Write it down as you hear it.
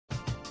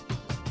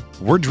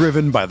We're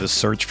driven by the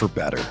search for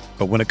better.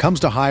 But when it comes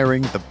to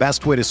hiring, the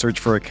best way to search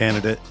for a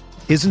candidate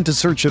isn't to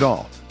search at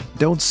all.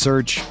 Don't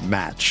search,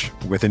 match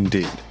with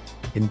Indeed.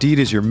 Indeed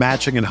is your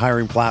matching and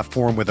hiring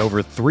platform with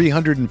over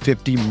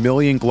 350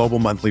 million global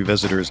monthly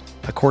visitors,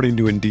 according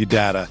to Indeed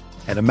data,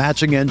 and a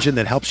matching engine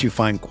that helps you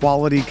find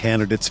quality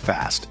candidates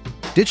fast.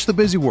 Ditch the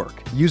busy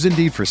work. Use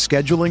Indeed for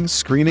scheduling,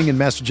 screening, and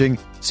messaging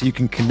so you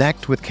can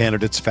connect with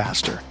candidates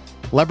faster.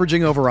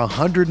 Leveraging over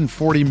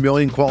 140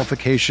 million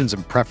qualifications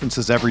and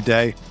preferences every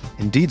day,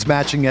 Indeed's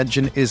matching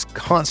engine is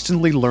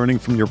constantly learning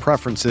from your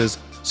preferences,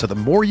 so the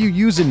more you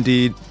use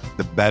Indeed,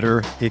 the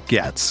better it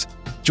gets.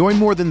 Join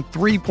more than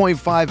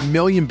 3.5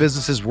 million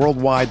businesses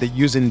worldwide that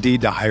use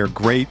Indeed to hire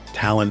great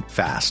talent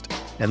fast.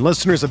 And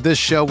listeners of this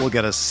show will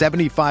get a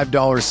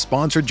 $75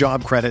 sponsored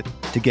job credit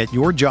to get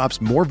your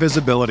jobs more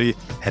visibility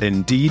at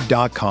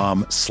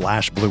Indeed.com/Blue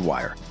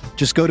Wire.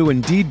 Just go to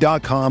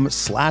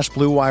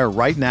Indeed.com/Blue Wire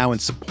right now and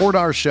support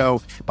our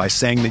show by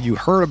saying that you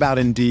heard about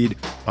Indeed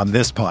on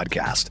this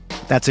podcast.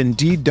 That's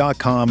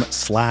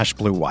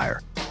Indeed.com/Blue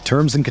Wire.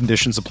 Terms and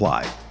conditions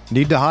apply.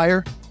 Need to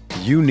hire?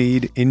 You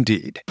need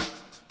Indeed.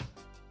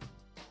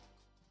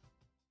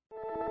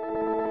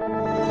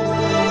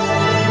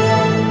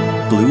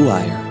 Blue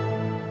Wire.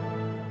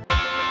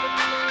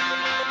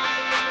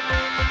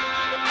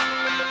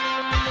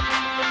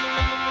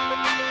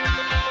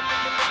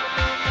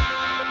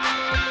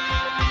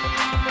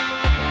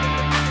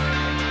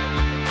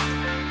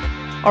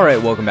 All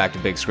right, welcome back to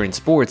Big Screen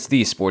Sports,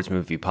 the sports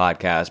movie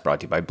podcast brought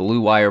to you by Blue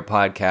Wire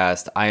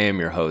Podcast. I am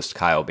your host,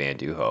 Kyle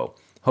Banduho.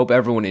 Hope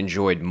everyone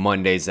enjoyed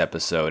Monday's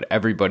episode,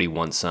 Everybody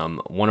Wants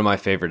Some, one of my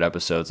favorite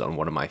episodes on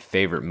one of my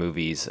favorite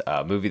movies,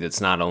 a movie that's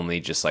not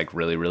only just like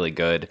really, really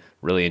good,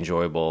 really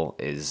enjoyable,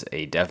 is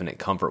a definite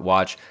comfort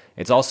watch.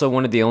 It's also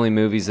one of the only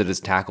movies that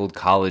has tackled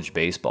college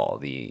baseball,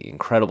 the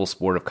incredible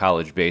sport of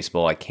college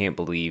baseball. I can't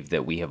believe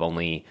that we have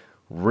only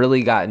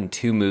really gotten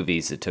two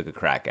movies that took a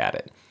crack at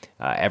it.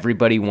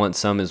 Everybody Wants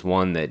Some is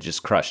one that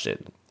just crushed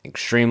it.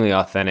 Extremely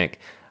authentic.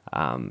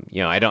 I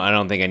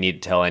don't think I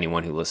need to tell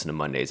anyone who listened to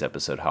Monday's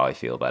episode how I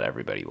feel about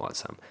Everybody Wants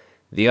Some.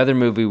 The other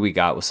movie we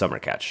got was Summer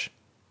Catch.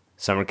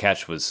 Summer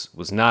Catch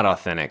was not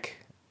authentic,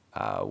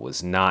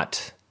 was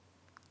not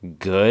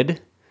good.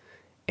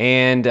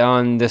 And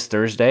on this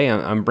Thursday,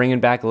 I'm bringing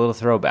back a little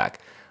throwback.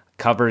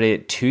 Covered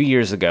it 2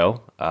 years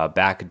ago,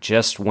 back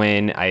just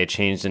when I had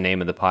changed the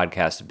name of the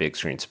podcast to Big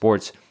Screen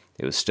Sports.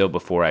 It was still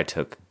before I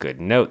took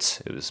good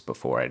notes. It was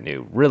before I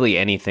knew really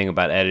anything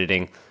about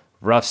editing.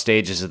 Rough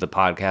stages of the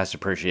podcast.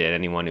 Appreciate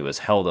anyone who has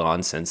held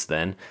on since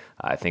then.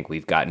 I think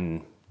we've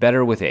gotten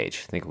better with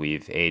age. I think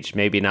we've aged,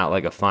 maybe not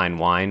like a fine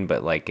wine,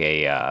 but like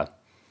an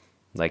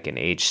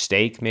aged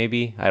steak,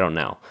 maybe. I don't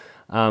know.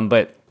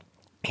 But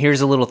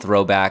here's a little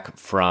throwback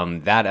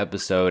from that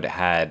episode.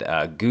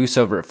 Had Goose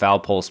over at Foul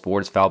Pole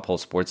Sports. Foul Pole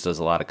Sports does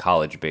a lot of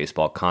college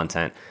baseball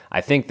content.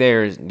 I think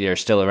they're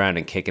still around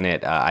and kicking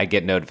it. I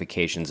get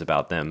notifications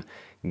about them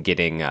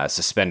getting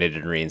suspended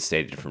and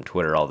reinstated from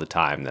Twitter all the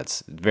time.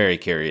 That's very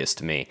curious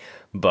to me.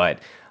 But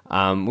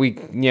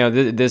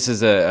this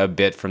is a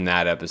bit from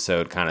that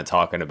episode, kind of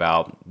talking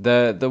about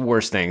the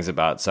worst things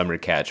about Summer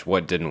Catch,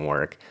 what didn't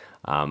work.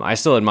 I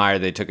still admire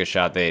they took a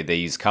shot. They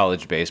used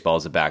college baseball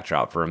as a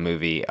backdrop for a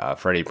movie.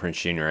 Freddie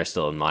Prinze Jr. I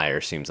still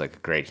admire. Seems like a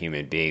great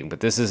human being.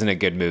 But this isn't a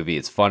good movie.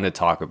 It's fun to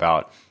talk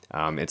about.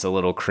 It's a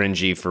little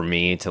cringy for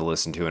me to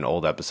listen to an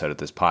old episode of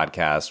this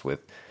podcast with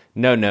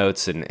no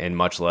notes and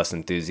much less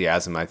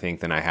enthusiasm, I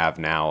think, than I have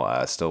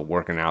now. Still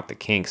working out the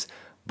kinks.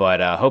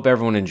 But hope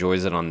everyone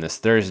enjoys it on this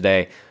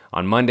Thursday.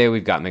 On Monday,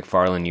 we've got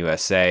McFarland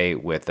USA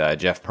with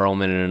Jeff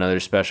Pearlman and another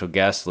special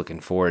guest. Looking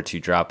forward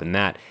to dropping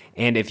that.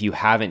 And if you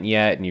haven't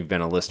yet, and you've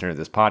been a listener of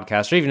this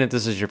podcast, or even if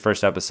this is your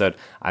first episode,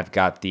 I've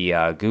got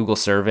the Google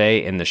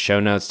survey in the show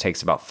notes.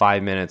 Takes about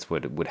 5 minutes.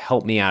 Would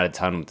help me out a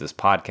ton with this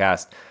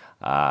podcast.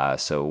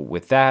 So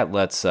with that,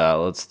 let's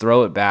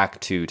throw it back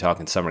to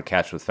talking Summer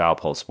Catch with Foul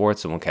Pole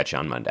Sports, and we'll catch you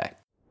on Monday.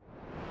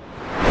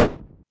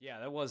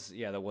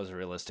 Yeah, that was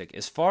realistic.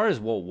 As far as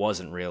what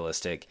wasn't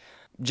realistic,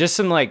 just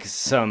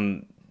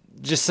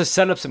just to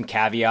set up some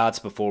caveats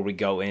before we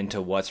go into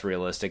what's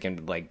realistic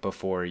and like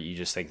before you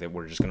just think that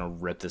we're just going to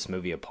rip this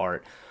movie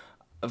apart.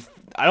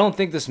 I don't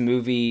think this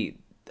movie,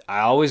 I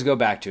always go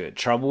back to it.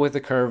 Trouble with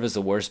the Curve is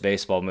the worst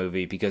baseball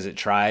movie because it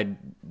tried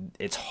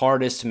its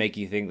hardest to make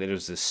you think that it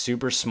was this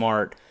super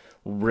smart,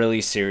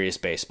 really serious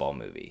baseball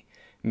movie.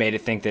 Made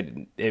it think that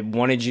it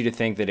wanted you to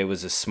think that it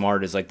was as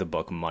smart as like the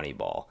book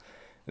Moneyball.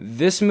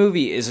 This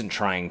movie isn't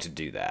trying to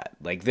do that.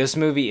 Like, this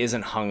movie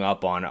isn't hung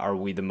up on, are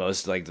we the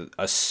most, like,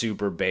 a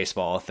super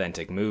baseball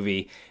authentic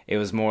movie? It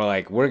was more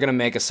like, we're going to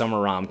make a summer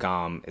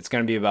rom-com. It's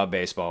going to be about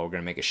baseball. We're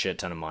going to make a shit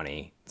ton of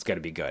money. It's going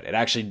to be good. It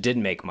actually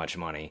didn't make much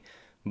money.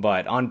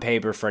 But on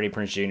paper, Freddie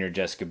Prinze Jr.,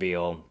 Jessica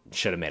Biel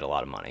should have made a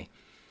lot of money.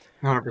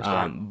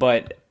 100%.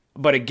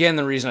 But again,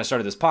 the reason I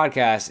started this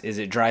podcast is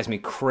it drives me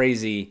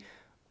crazy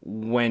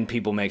when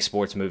people make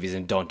sports movies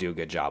and don't do a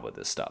good job with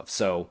this stuff.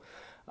 So,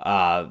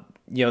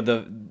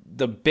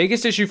 the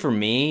biggest issue for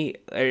me,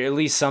 or at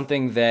least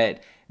something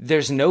that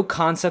there's no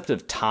concept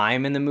of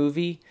time in the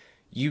movie.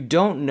 You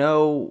don't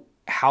know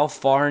how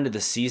far into the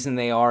season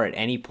they are at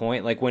any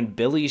point. Like when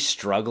Billy's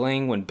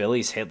struggling, when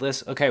Billy's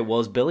hitless, okay,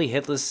 well, is Billy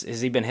hitless?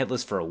 Has he been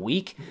hitless for a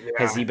week? Yeah.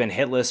 Has he been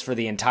hitless for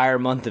the entire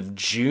month of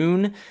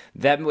June?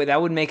 That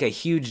would make a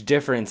huge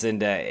difference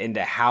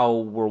into how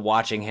we're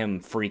watching him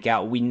freak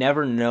out. We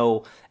never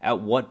know at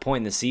what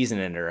point in the season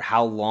ended or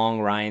how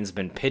long Ryan's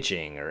been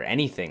pitching or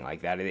anything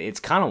like that.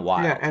 It's kind of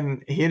wild. Yeah,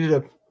 and he ended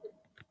up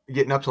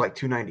getting up to like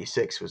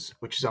 296,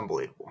 which is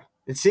unbelievable.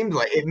 It seemed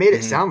like it made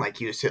it sound like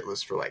he was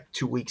hitless for like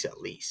 2 weeks at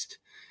least.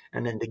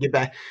 And then to get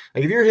back,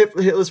 like if you're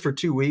hitless for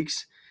 2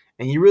 weeks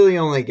and you really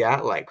only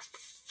got like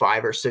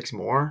 5 or 6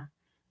 more,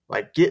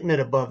 like getting it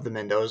above the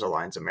Mendoza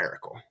line's a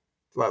miracle,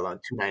 let alone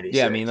 296.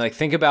 Yeah, I mean, like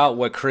think about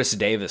what Chris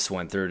Davis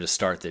went through to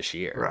start this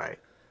year. Right.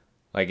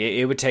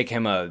 It would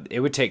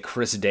take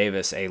Chris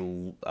Davis a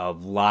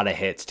lot of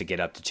hits to get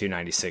up to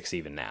 296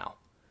 even now.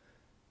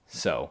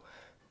 So,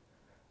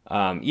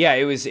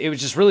 it was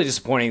just really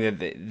disappointing that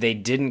they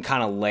didn't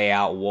kind of lay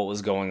out what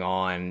was going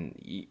on.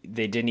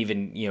 They didn't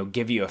even,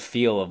 give you a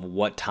feel of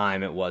what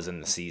time it was in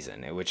the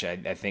season, which I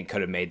think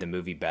could have made the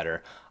movie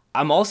better.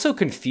 I'm also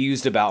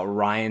confused about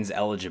Ryan's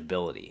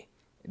eligibility.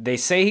 They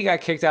say he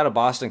got kicked out of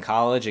Boston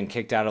College and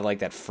kicked out of like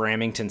that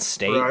Framingham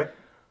State. Right.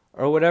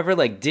 Or whatever.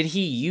 Like, did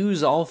he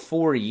use all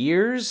 4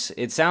 years?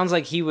 It sounds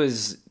like he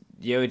was,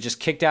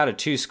 just kicked out of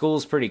 2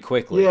 schools pretty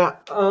quickly. Yeah,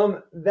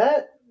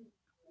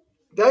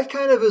 that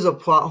kind of is a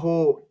plot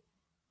hole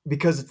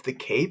because it's the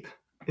Cape,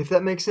 if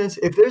that makes sense.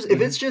 If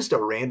it's just a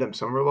random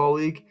summer ball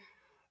league,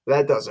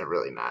 that doesn't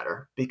really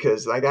matter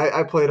because like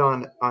I played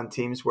on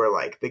teams where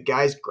like the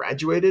guys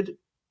graduated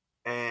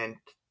and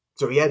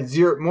so he had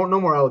no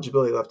more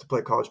eligibility left to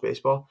play college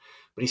baseball,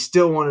 but he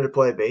still wanted to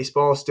play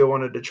baseball, still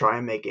wanted to try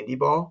and make indie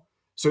ball.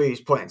 So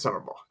he's playing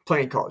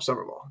college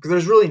summer ball because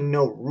there's really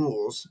no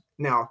rules.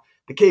 Now,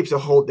 the Cape's a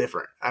whole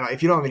different.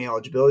 If you don't have any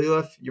eligibility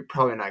left, you're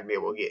probably not going to be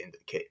able to get into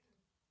the Cape.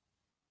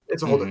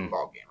 It's a whole different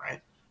ballgame,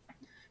 right?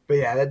 But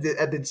yeah,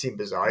 that did seem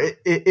bizarre.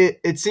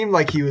 It seemed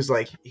like he was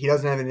like, he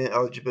doesn't have any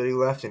eligibility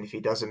left, and if he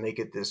doesn't make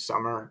it this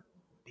summer,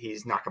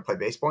 he's not going to play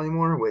baseball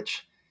anymore,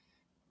 which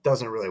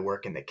doesn't really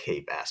work in the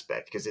Cape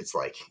aspect because it's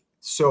like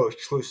so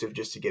exclusive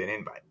just to get an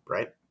invite,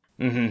 right?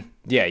 Mm-hmm.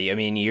 Yeah, I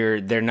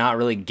mean, they're not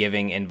really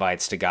giving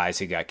invites to guys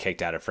who got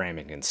kicked out of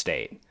Framingham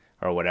State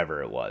or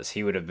whatever it was.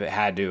 He would have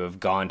had to have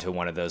gone to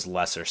one of those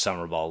lesser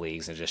summer ball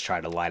leagues and just try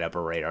to light up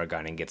a radar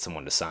gun and get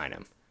someone to sign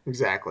him.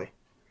 Exactly.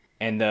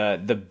 And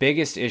the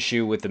biggest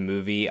issue with the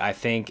movie, I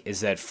think,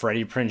 is that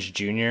Freddie Prinze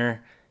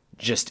Jr.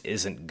 just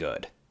isn't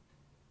good.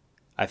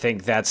 I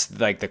think that's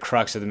like the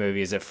crux of the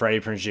movie is that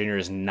Freddie Prinze Jr.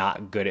 is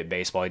not good at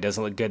baseball. He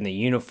doesn't look good in the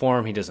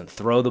uniform. He doesn't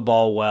throw the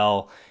ball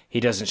well. He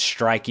doesn't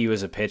strike you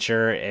as a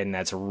pitcher, and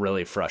that's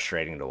really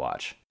frustrating to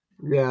watch.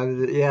 Yeah,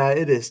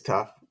 it is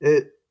tough.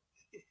 It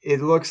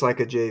looks like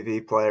a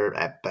JV player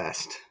at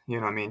best. You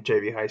know what I mean?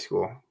 JV high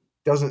school.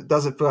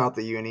 Doesn't fill out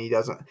the uni.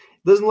 Doesn't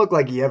look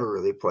like he ever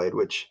really played,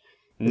 which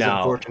is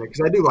unfortunate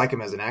because I do like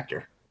him as an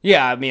actor.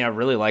 Yeah, I mean, I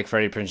really like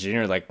Freddie Prinze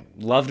Jr. Like,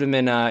 loved him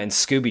in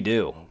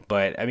Scooby-Doo.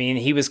 But, I mean,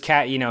 he was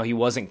he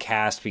wasn't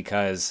cast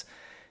because,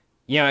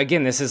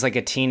 again, this is like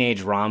a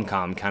teenage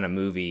rom-com kind of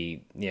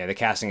movie. The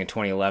casting in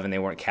 2011, they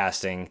weren't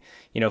casting,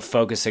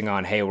 focusing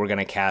on, hey, we're going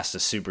to cast a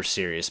super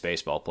serious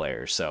baseball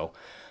player. So,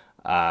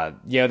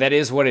 that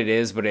is what it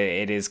is, but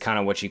it is kind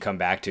of what you come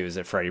back to is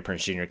that Freddie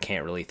Prinze Jr.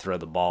 can't really throw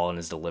the ball and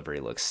his delivery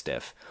looks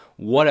stiff.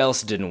 What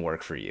else didn't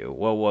work for you?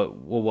 What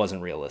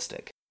wasn't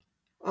realistic?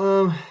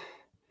 Little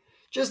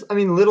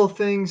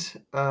things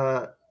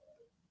that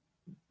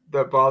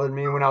bothered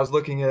me when I was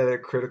looking at it a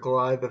critical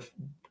eye.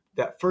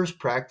 That first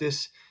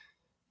practice,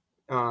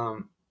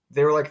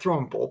 they were like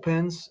throwing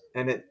bullpens,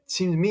 and it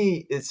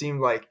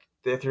seemed like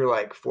they threw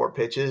like 4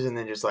 pitches and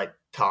then just like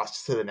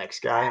tossed to the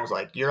next guy. And it was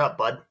like, "You're up,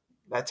 bud."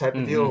 That type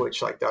of deal,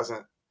 which like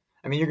doesn't.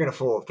 I mean, you're gonna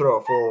throw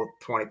a full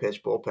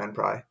 20-pitch bullpen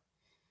probably,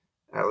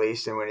 at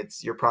least, and when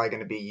you're probably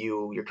gonna be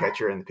your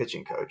catcher, and the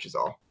pitching coach is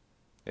all.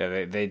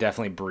 Yeah, they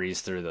definitely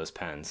breeze through those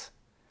pens.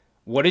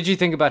 What did you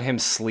think about him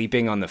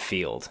sleeping on the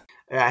field?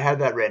 Yeah, I had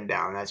that written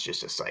down. That's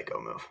just a psycho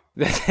move.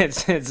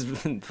 it's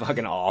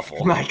fucking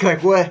awful.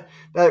 Like what?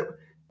 What?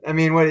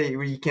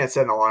 You can't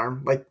set an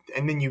alarm. Like,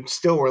 and then you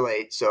still were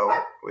late, so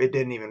it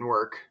didn't even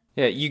work.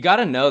 Yeah, you got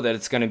to know that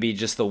it's going to be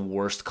just the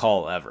worst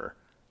call ever.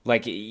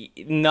 Like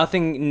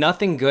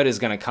nothing good is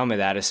going to come of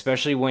that,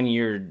 especially when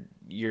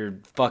your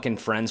fucking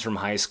friends from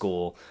high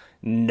school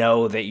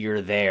know that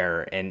you're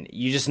there, and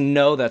you just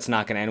know that's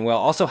not going to end well.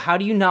 Also, how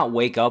do you not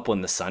wake up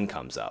when the sun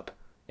comes up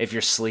if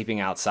you're sleeping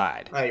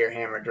outside? Oh, you're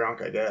hammered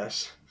drunk, I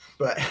guess.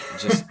 But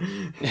just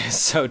it's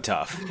so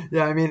tough.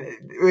 Yeah, I mean,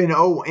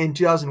 in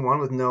 2001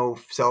 with no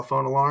cell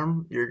phone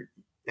alarm,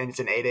 and it's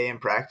an 8 a.m.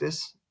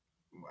 practice.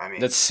 I mean,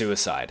 that's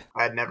suicide.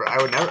 I would never.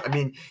 I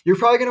mean, you're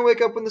probably gonna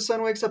wake up when the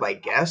sun wakes up, I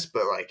guess,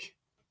 but like,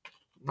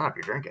 not if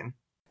you're drinking.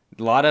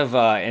 A lot of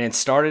and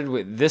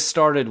this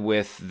started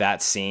with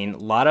that scene. A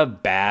lot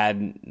of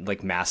bad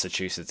like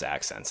Massachusetts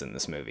accents in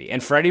this movie,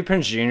 and Freddie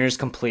Prinze Jr.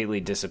 completely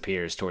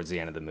disappears towards the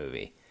end of the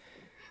movie.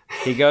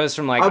 He goes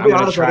from like, I'll I'm be going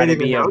to honest, I try to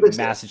didn't be even a notice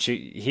it.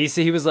 Massachusetts.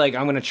 He was like,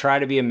 I'm going to try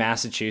to be a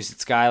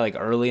Massachusetts guy, like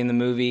early in the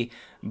movie.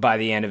 By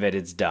the end of it,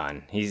 it's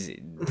done.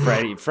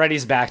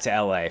 Freddie's back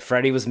to LA.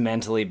 Freddie was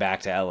mentally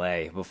back to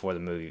LA before the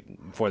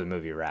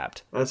movie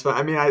wrapped. That's fine.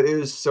 I mean, it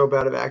was so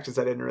bad of accents,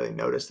 I didn't really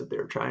notice that they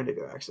were trying to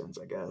do accents,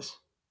 I guess.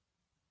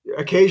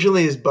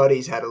 Occasionally his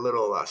buddies had a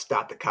little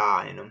stop the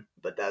car in them,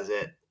 but that's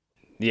it.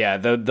 Yeah,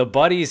 the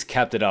buddies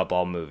kept it up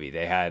all movie.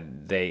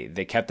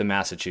 They kept the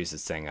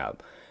Massachusetts thing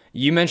up.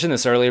 You mentioned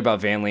this earlier about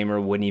Van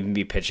Leemer wouldn't even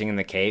be pitching in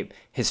the Cape.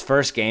 His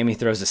first game, he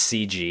throws a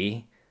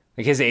CG.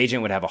 Like his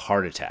agent would have a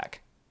heart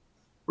attack.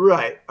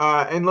 Right.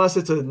 Unless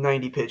it's a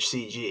 90-pitch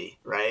CG,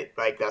 right?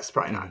 Like that's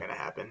probably not going to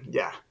happen.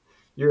 Yeah.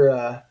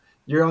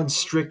 You're on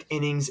strict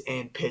innings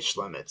and pitch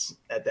limits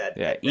at that.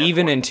 Yeah, at that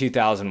even point. in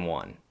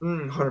 2001.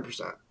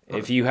 100%.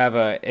 If you have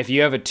a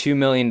 $2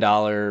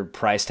 million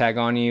price tag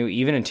on you,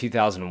 even in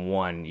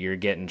 2001, you're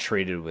getting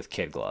treated with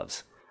kid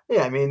gloves.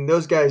 Yeah, I mean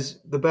those guys,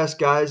 the best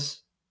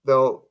guys,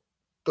 they'll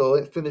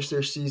finish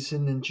their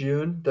season in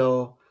June.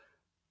 They'll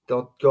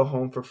go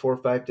home for 4 or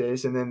 5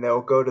 days, and then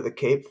they'll go to the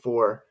Cape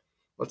for,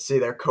 let's see,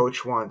 their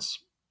coach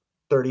wants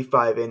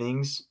 35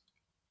 innings,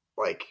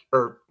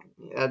 or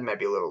that might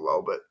be a little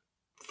low, but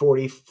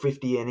 40,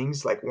 50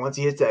 innings. Like once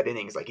he hits that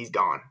innings, like he's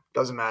gone.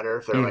 Doesn't matter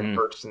if they're like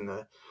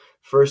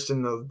first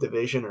in the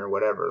division or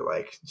whatever.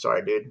 Like,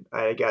 sorry, dude,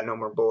 I got no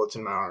more bullets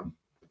in my arm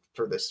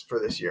for this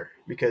year,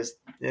 because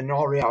in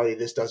all reality,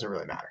 this doesn't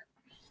really matter.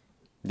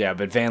 Yeah,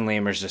 but Van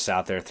Leemer's just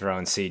out there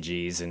throwing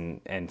CGs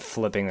and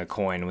flipping a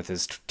coin with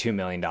his $2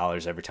 million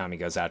every time he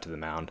goes out to the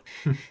mound.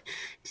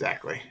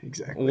 Exactly.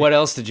 What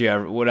else did you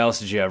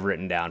have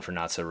written down for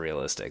not so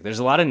realistic? There's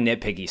a lot of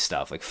nitpicky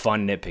stuff, like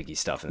fun nitpicky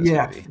stuff in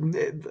this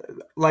movie.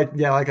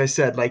 Like I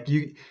said,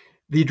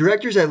 the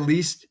directors, at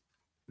least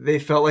they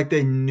felt like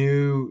they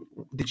knew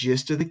the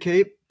gist of the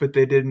Cape, but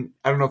they didn't.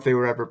 I don't know if they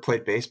were ever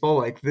played baseball.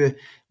 Like the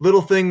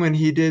little thing when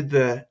he did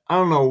I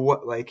don't know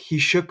what, like he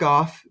shook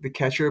off the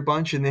catcher a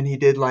bunch, and then he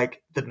did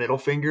like the middle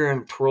finger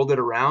and twirled it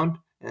around,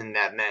 and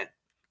that meant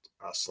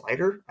a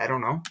slider. I don't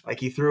know. Like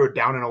he threw it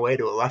down and away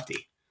to a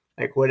lefty.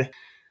 Like what?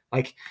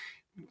 Like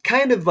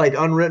kind of like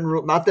unwritten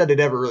rule. Not that it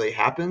ever really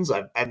happens.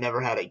 I've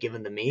never had it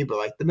given to me, but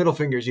like the middle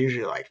finger is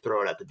usually like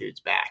throw it at the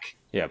dude's back.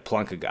 Yeah,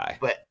 plunk a guy.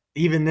 But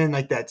even then,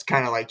 like that's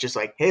kind of like just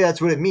like, hey, that's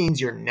what it means.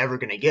 You're never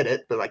gonna get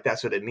it, but like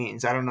that's what it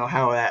means. I don't know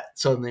how that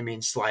suddenly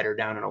means slider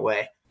down and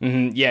away.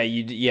 Mm-hmm. Yeah,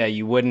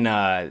 you wouldn't.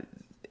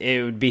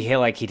 It would be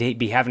like he'd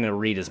be having to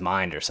read his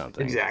mind or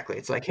something. Exactly.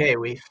 It's like, hey,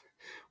 we've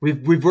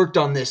worked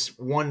on this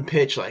one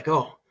pitch. Like,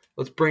 oh,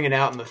 let's bring it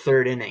out in the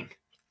third inning.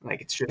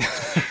 Like it's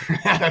just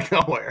out of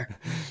nowhere.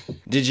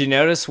 Did you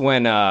notice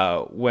when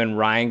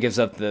Ryan gives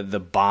up the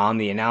bomb,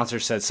 the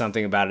announcer said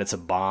something about it's a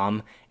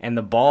bomb, and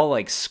the ball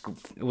like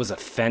it was a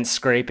fence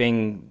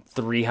scraping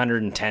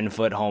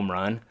 310-foot home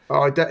run?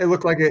 Oh, it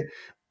looked like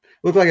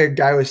a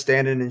guy was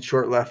standing in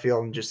short left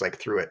field and just like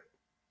threw it.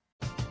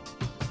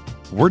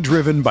 We're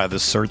driven by the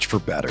search for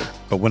better,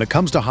 but when it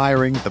comes to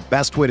hiring, the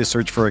best way to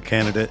search for a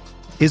candidate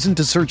isn't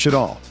to search at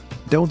all.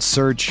 Don't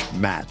search,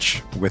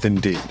 match with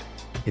Indeed.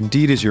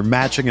 Indeed is your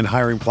matching and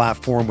hiring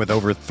platform with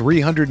over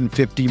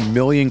 350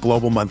 million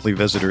global monthly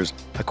visitors,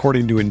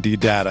 according to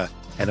Indeed data,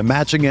 and a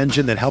matching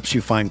engine that helps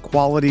you find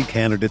quality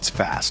candidates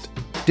fast.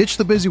 Ditch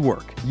the busy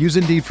work. Use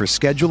Indeed for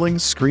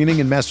scheduling, screening,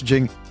 and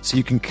messaging so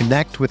you can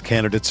connect with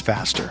candidates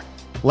faster.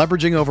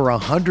 Leveraging over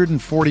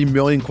 140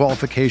 million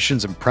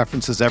qualifications and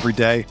preferences every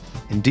day,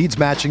 Indeed's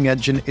matching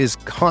engine is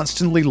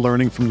constantly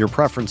learning from your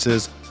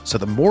preferences, so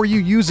the more you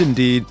use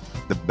Indeed,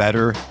 the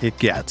better it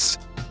gets.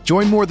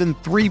 Join more than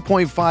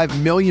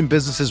 3.5 million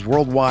businesses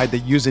worldwide that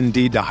use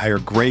Indeed to hire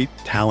great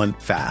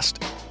talent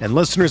fast. And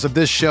listeners of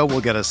this show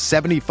will get a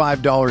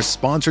 $75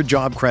 sponsored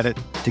job credit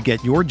to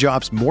get your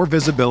jobs more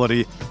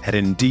visibility at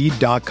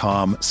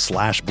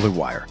Indeed.com/Blue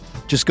Wire.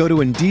 Just go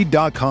to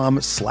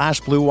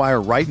Indeed.com/Blue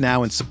Wire right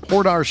now and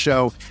support our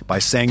show by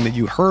saying that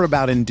you heard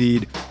about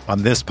Indeed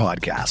on this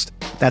podcast.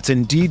 That's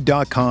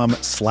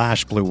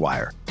Indeed.com/Blue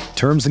Wire.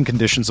 Terms and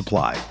conditions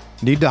apply.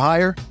 Need to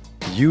hire?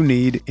 You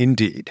need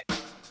Indeed.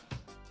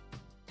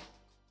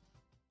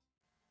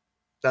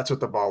 That's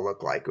what the ball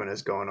looked like when it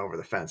was going over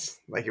the fence.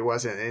 Like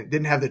it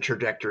didn't have the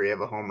trajectory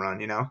of a home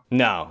run, you know?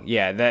 No,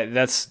 yeah,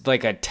 that's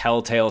like a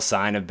telltale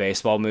sign of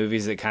baseball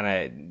movies that kind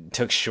of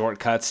took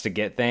shortcuts to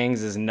get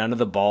things, is none of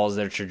the balls,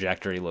 their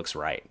trajectory looks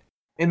right.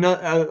 And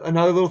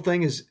another little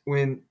thing is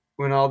when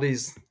all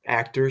these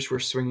actors were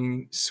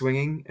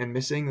swinging and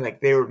missing,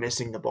 like they were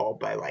missing the ball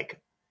by like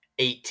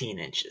 18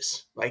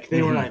 inches. Like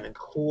they were not even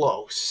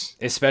close.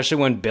 Especially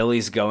when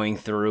Billy's going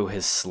through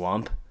his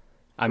slump.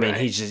 I mean,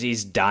 Right.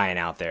 he's dying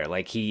out there.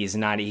 Like he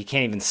can't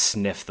even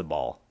sniff the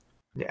ball.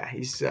 Yeah,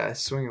 he's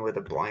swinging with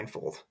a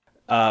blindfold.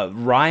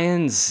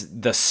 Ryan's,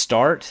 the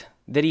start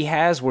that he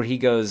has where he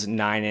goes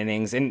 9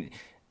 innings, and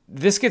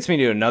this gets me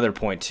to another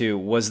point too.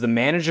 Was the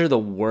manager the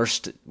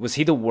worst? Was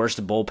he the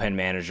worst bullpen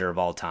manager of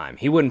all time?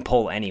 He wouldn't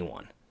pull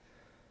anyone.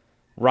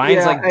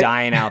 Ryan's like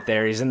dying out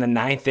there. He's in the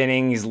 9th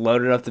inning. He's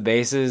loaded up the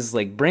bases.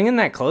 Like, bring in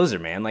that closer,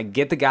 man. Like,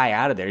 get the guy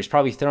out of there. He's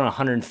probably throwing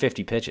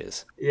 150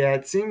 pitches. Yeah,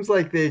 it seems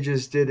like they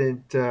just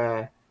didn't.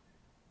 They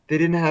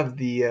didn't have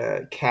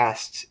the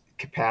cast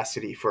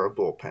capacity for a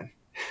bullpen.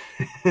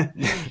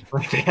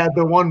 Like they had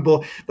the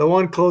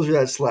one closer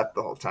that slept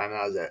the whole time.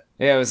 That was it.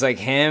 Yeah, it was like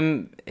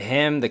him,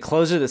 the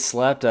closer that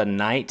slept,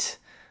 Knight,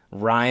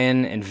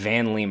 Ryan, and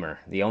Van Leemer,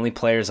 the only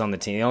players on the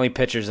team, the only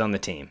pitchers on the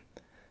team.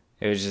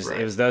 It was just,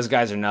 It was those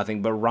guys or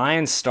nothing. But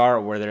Ryan's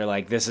start, where they're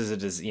like, this is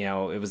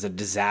it was a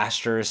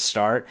disastrous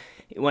start.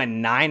 It went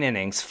 9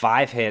 innings,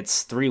 5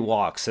 hits, 3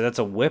 walks. So that's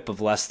a whip of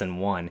less than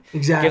 1.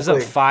 Exactly. Gives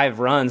up 5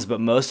 runs,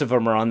 but most of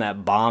them are on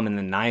that bomb in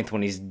the 9th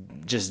when he's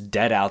just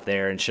dead out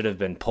there and should have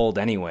been pulled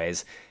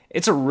anyways.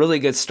 It's a really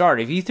good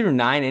start. If you threw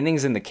 9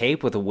 innings in the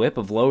Cape with a whip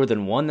of lower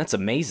than 1, that's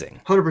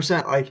amazing.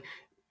 100%. Like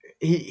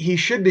he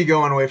should be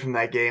going away from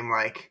that game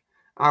like,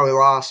 oh, we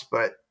lost,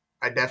 but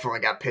I definitely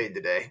got paid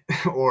today,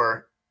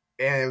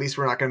 and at least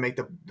we're not going to make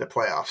the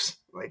playoffs.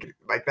 Like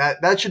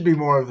that should be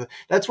more of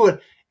that's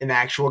what an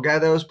actual guy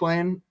that was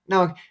playing.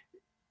 Now,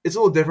 it's a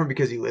little different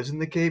because he lives in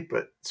the Cape,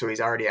 but so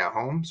he's already at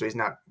home, so he's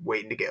not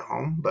waiting to get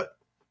home. But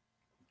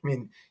I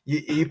mean,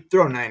 you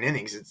throw 9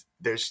 innings,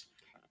 there's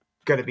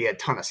going to be a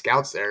ton of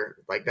scouts there.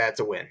 Like, that's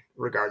a win,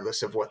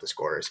 regardless of what the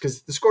score is,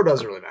 because the score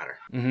doesn't really matter.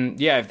 Mm-hmm.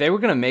 Yeah, if they were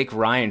going to make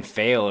Ryan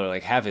fail or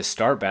like have his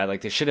start bad, like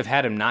they should have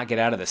had him not get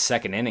out of the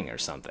 2nd inning or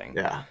something.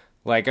 Yeah.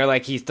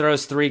 Like he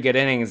throws 3 good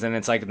innings and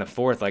it's like in the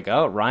 4th, like,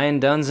 oh,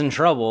 Ryan Dunn's in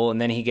trouble, and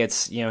then he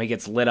gets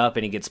lit up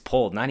and he gets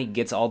pulled. Not he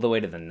gets all the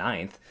way to the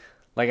 9th.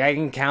 Like, I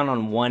can count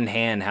on one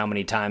hand how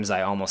many times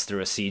I almost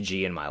threw a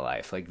CG in my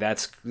life. Like,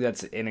 that's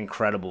an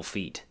incredible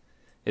feat,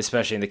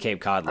 especially in the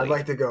Cape Cod League. I'd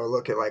like to go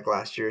look at like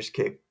last year's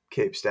Cape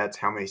stats,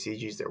 how many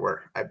CGs there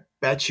were. I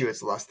bet you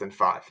it's less than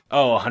 5.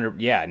 Oh,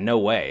 100. Yeah, no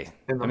way.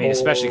 I mean,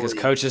 especially because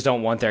coaches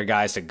don't want their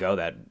guys to go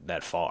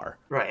that far.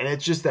 Right, and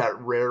it's just that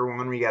rare one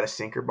where you got a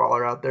sinker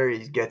baller out there.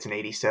 He gets an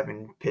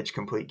 87 pitch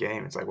complete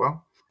game. It's like,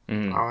 well,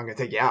 I'm going to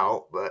take you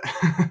out, but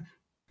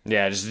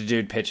yeah, just a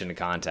dude pitching to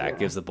contact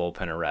gives the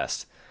bullpen a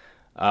rest.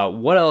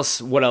 What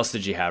else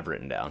did you have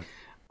written down?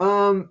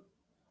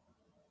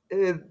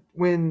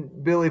 When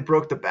Billy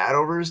broke the bat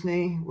over his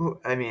knee,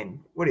 I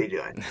mean, what are you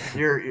doing?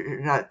 You're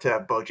not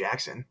Bo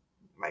Jackson.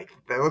 Like,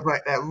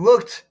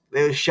 it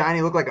was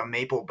shiny, looked like a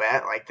maple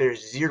bat. Like,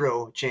 there's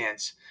zero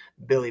chance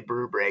Billy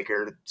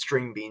Brewbreaker,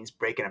 string beans,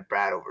 breaking a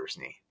bat over his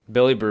knee.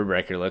 Billy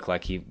Brewbreaker looked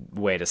like he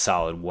weighed a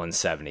solid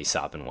 170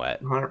 sopping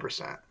wet.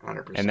 100%.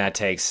 And that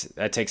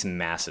takes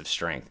massive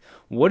strength.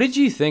 What did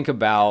you think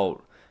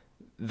about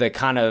the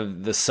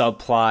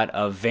subplot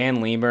of Van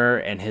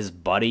Leemer and his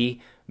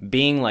buddy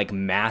being like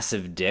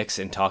massive dicks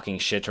and talking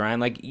shit to Ryan?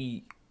 Like,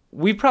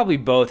 we probably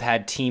both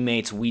had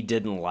teammates we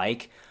didn't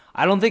like.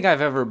 I don't think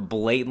I've ever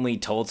blatantly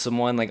told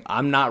someone, like,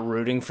 I'm not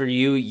rooting for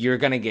you. You're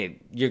gonna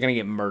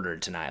get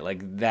murdered tonight.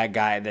 Like,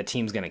 that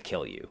team's gonna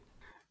kill you.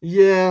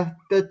 Yeah,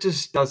 that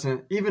just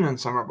doesn't, even in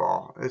summer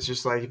ball, it's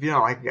just like, if you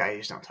don't like a guy, you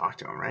just don't talk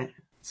to him, right?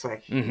 It's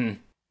like,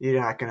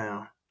 you're not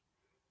gonna,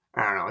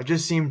 I don't know. It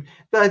just seemed,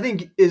 but I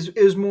think it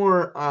was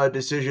more a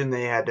decision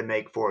they had to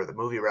make for the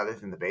movie rather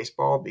than the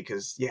baseball,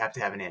 because you have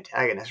to have an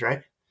antagonist,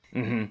 right?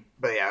 Mm-hmm.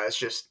 But yeah, it's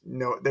just,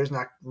 there's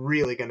not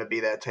really going to be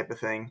that type of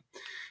thing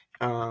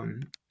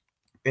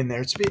in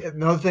there.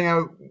 Another thing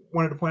I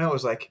wanted to point out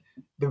was like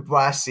the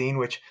last scene,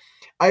 which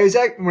when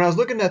I was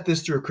looking at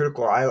this through a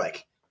critical eye,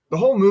 like the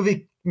whole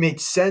movie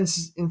made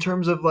sense in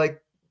terms of like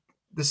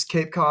this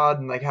Cape Cod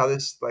and like how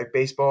this like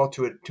baseball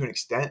to an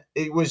extent.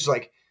 It was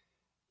like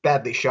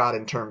badly shot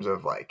in terms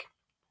of like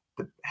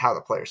how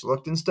the players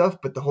looked and stuff,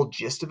 but the whole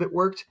gist of it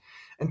worked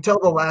until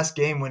the last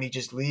game when he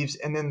just leaves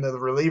and then the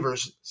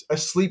reliever's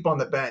asleep on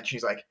the bench.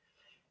 He's like,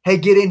 "Hey,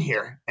 get in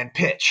here and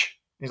pitch."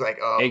 He's like,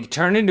 "Oh." It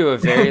turned into a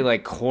very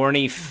like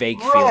corny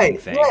fake feeling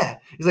thing. Yeah.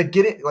 He's like,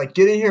 get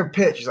in here and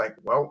pitch. He's like,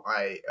 "Well,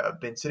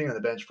 I've been sitting on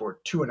the bench for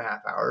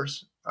 2.5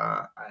 hours.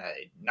 I'm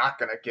not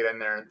gonna get in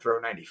there and throw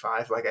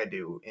 95 like I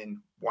do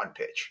in one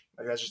pitch.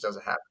 Like, that just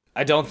doesn't happen."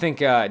 I don't think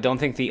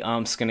the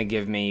ump's gonna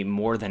give me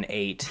more than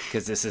 8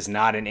 because this is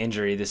not an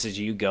injury. This is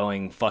you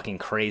going fucking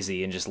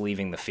crazy and just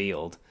leaving the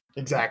field.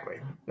 Exactly.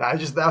 That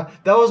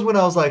was when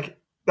I was like,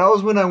 that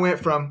was when I went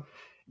from,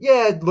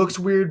 yeah, it looks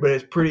weird, but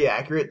it's pretty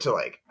accurate, to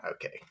like,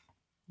 okay,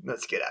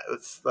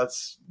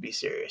 let's be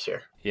serious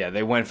here. Yeah,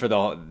 they went for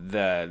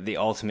the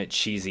ultimate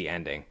cheesy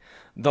ending.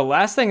 The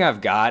last thing I've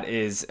got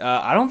is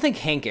I don't think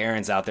Hank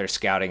Aaron's out there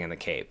scouting in the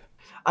Cape.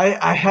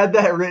 I had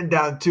that written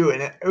down too,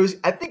 and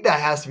I think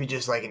that has to be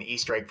just like an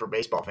Easter egg for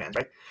baseball fans,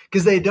 right?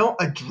 Because they don't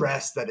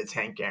address that it's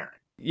Hank Aaron.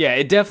 Yeah,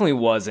 it definitely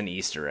was an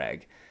Easter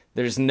egg.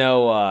 There's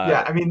no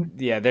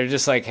they're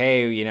just like,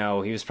 hey,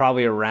 he was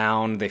probably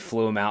around. They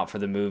flew him out for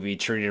the movie,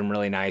 treated him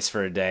really nice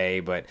for a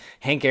day, but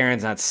Hank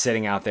Aaron's not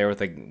sitting out there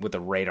with a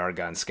radar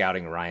gun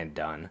scouting Ryan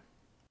Dunn.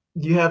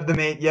 You have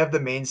the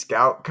main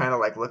scout kind of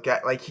like look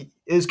at, like, it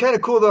was kind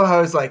of cool though how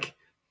it's like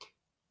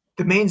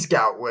the main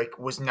scout like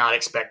was not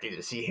expecting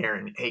to see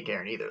Hank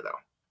Aaron either though.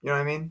 You know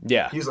what I mean?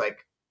 Yeah. He was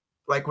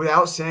like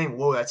without saying,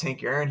 "Whoa, that's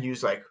Hank Aaron," he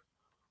was like,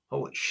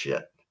 "Holy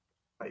shit."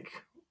 like,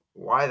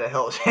 why the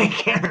hell is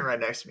Hank Aaron right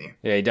next to me?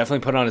 Yeah, he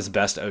definitely put on his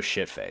best oh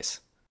shit face.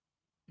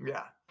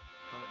 Yeah.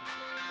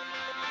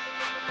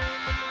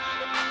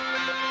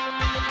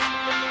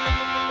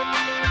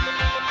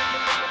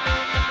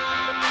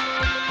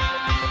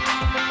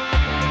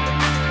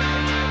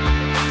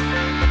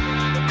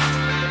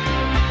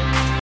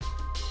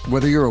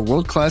 Whether you're a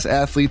world-class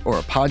athlete or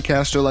a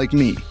podcaster like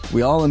me,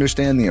 we all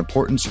understand the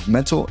importance of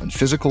mental and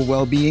physical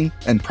well-being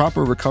and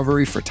proper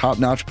recovery for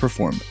top-notch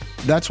performance.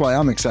 That's why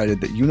I'm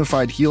excited that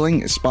Unified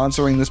Healing is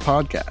sponsoring this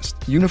podcast.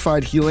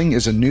 Unified Healing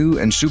is a new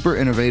and super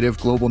innovative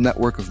global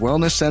network of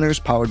wellness centers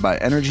powered by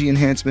Energy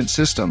Enhancement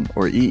System,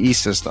 or EE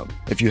System.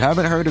 If you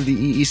haven't heard of the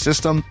EE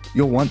System,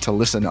 you'll want to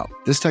listen up.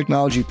 This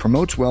technology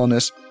promotes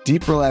wellness,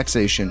 deep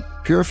relaxation,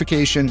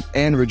 purification,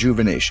 and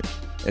rejuvenation.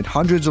 In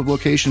hundreds of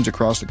locations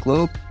across the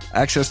globe,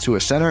 access to a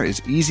center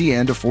is easy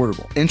and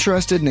affordable.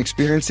 Interested in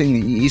experiencing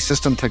the EE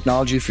System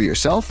technology for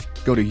yourself?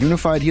 Go to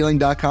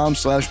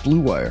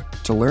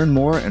unifiedhealing.com/bluewire to learn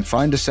more and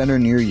find a center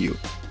near you.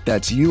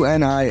 That's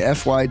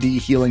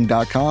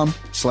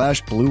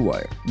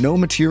unifydhealing.com/bluewire. No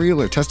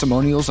material or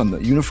testimonials on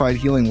the Unified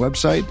Healing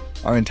website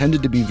are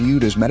intended to be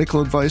viewed as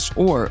medical advice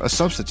or a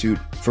substitute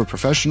for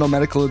professional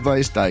medical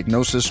advice,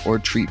 diagnosis, or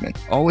treatment.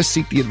 Always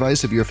seek the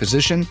advice of your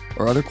physician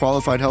or other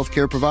qualified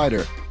healthcare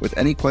provider with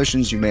any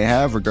questions you may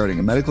have regarding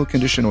a medical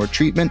condition or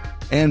treatment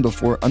and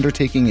before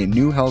undertaking a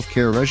new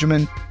healthcare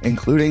regimen,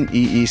 including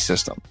EE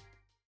System.